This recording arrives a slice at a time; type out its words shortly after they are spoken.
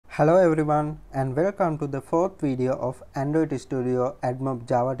Hello everyone and welcome to the fourth video of Android Studio AdMob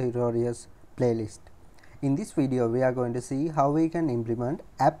Java tutorials playlist. In this video we are going to see how we can implement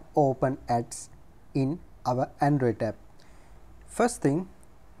app open ads in our Android app. First thing,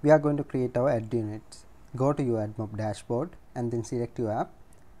 we are going to create our ad units. Go to your AdMob dashboard and then select your app.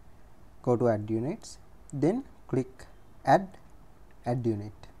 Go to ad units, then click add ad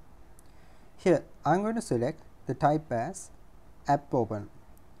unit. Here I am going to select the type as app open,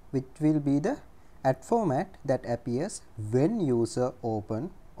 which will be the ad format that appears when user open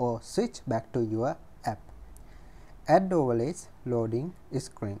or switch back to your app. Ad overlays loading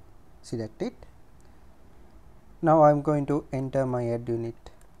screen. Select it. Now I am going to enter my ad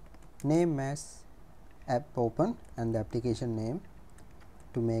unit name as app open and the application name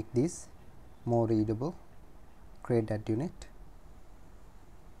to make this more readable. Create ad unit.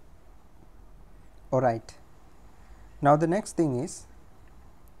 Alright. Now the next thing is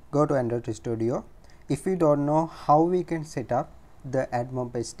go to Android Studio. If you don't know how we can set up the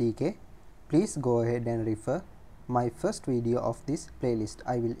AdMob SDK, please go ahead and refer my first video of this playlist.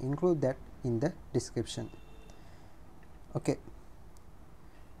 I will include that in the description. Okay.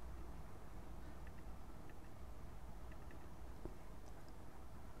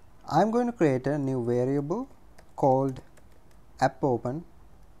 I am going to create a new variable called AppOpen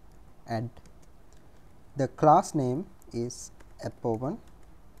add. The class name is AppOpen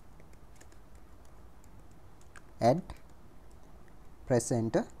add. Press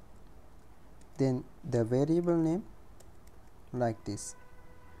enter. Then the variable name like this.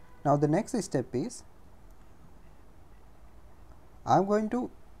 Now the next step is I am going to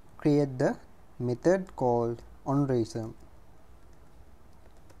create the method called onResume.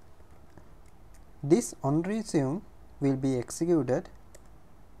 This onResume will be executed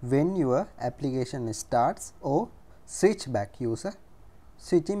when your application starts or switching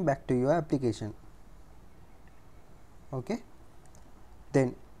back to your application. Okay.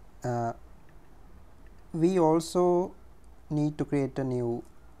 Then we also need to create a new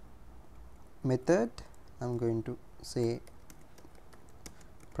method. I am going to say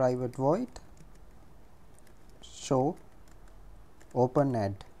private void show open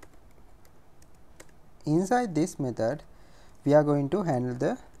ad. Inside this method we are going to handle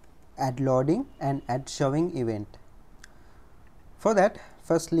the ad loading and ad showing event. For that,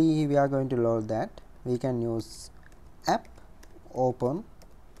 firstly we are going to load that. We can use app open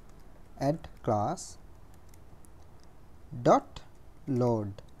add class dot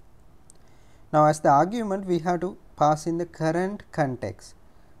load. Now as the argument we have to pass in the current context.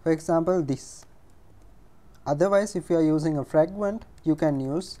 For example, this. Otherwise, if you are using a fragment, you can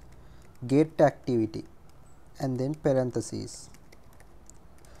use get activity and then parentheses.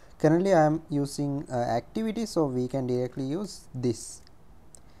 Currently I am using activity, so we can directly use this.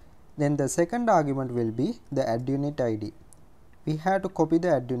 Then the second argument will be the ad unit ID. We have to copy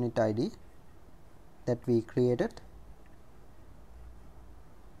the ad unit ID that we created.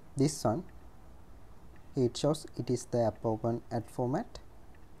 This one, it shows it is the app open ad format.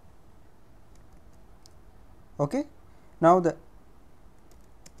 Okay. Now the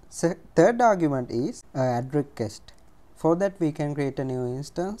third argument is add request. For that we can create a new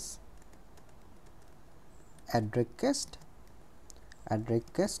instance, add request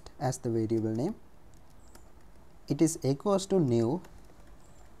as the variable name. It is equals to new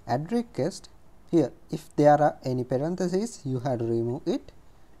add request. Here if there are any parentheses you have to remove it,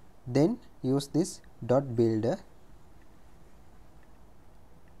 then use this dot builder,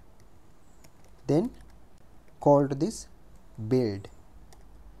 then called this build,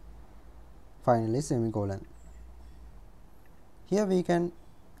 finally semicolon. Here we can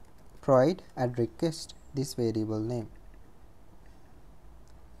provide add request this variable name.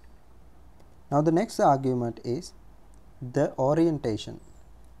 Now the next argument is the orientation.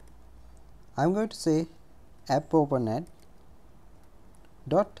 I am going to say app open add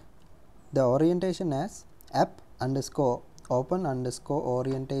dot the orientation as app underscore open underscore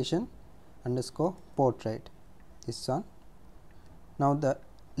orientation underscore portrait. This one. Now the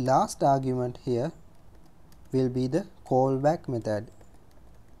last argument here will be the callback method.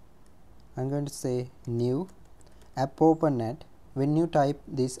 I am going to say new app open add. When you type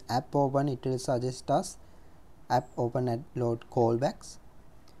this app open, it will suggest us app open add load callbacks.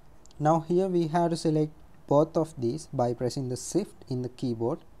 Now here we have to select both of these by pressing the shift in the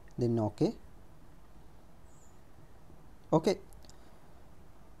keyboard, then OK. Okay.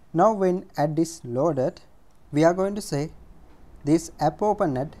 Now when ad is loaded, we are going to say this app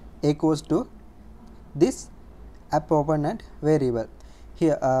open add equals to this app open add variable.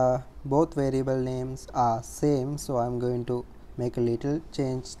 Here both variable names are same, so I am going to make a little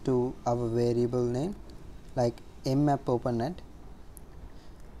change to our variable name like mapp open ad.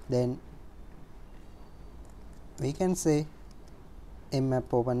 Then we can say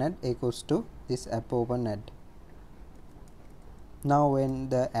mapp open ad equals to this app open ad. Now when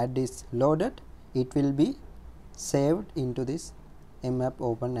the ad is loaded, it will be saved into this mapp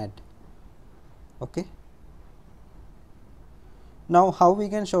open ad. Okay. Now how we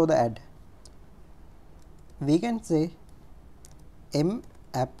can show the ad? We can say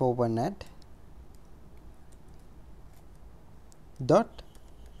app open ad dot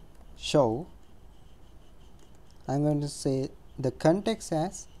show. I'm going to say the context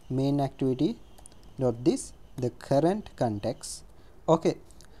as main activity dot this the current context. Okay,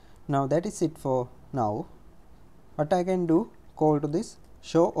 now that is it for now. What I can do, call to this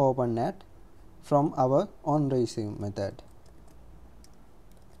show open ad from our onReceive method.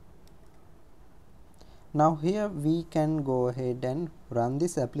 Now here we can go ahead and run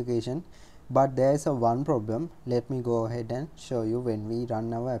this application, but there is a one problem. Let me go ahead and show you when we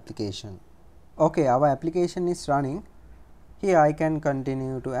run our application. Okay, our application is running. Here I can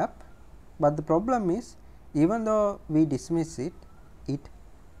continue to app, but the problem is even though we dismiss it, it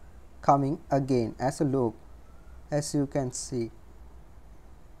coming again as a loop. As you can see,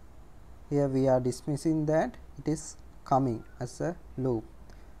 here we are dismissing that, it is coming as a loop.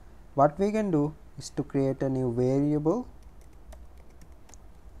 What we can do is to create a new variable,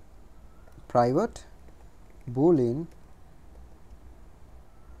 private boolean,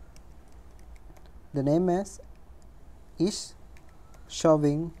 the name as is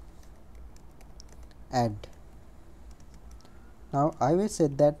showing ad. Now I will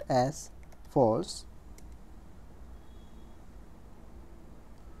set that as false.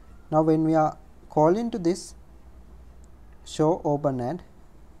 Now when we are calling to this show open ad,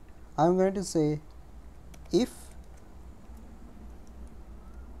 I am going to say if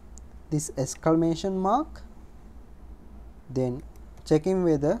this exclamation mark, then checking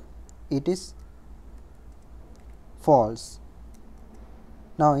whether it is false.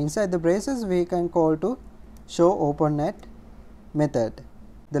 Now inside the braces we can call to show open ad method.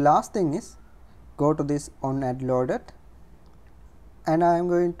 The last thing is go to this on ad loaded, and I am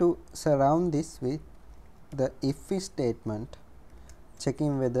going to surround this with the if statement,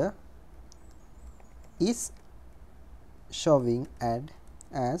 checking whether is showing ad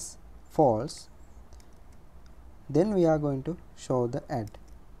as false, then we are going to show the ad.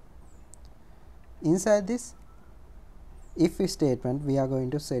 Inside this if statement we are going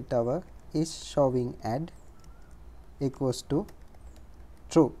to set our is showing ad equals to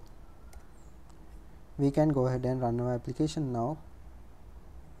true. We can go ahead and run our application now.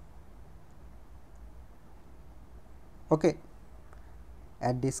 Okay,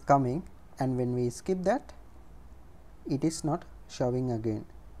 ad is coming, and when we skip that, it is not showing again.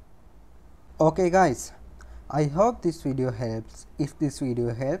 Okay guys, I hope this video helps. If this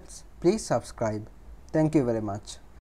video helps, please subscribe. Thank you very much.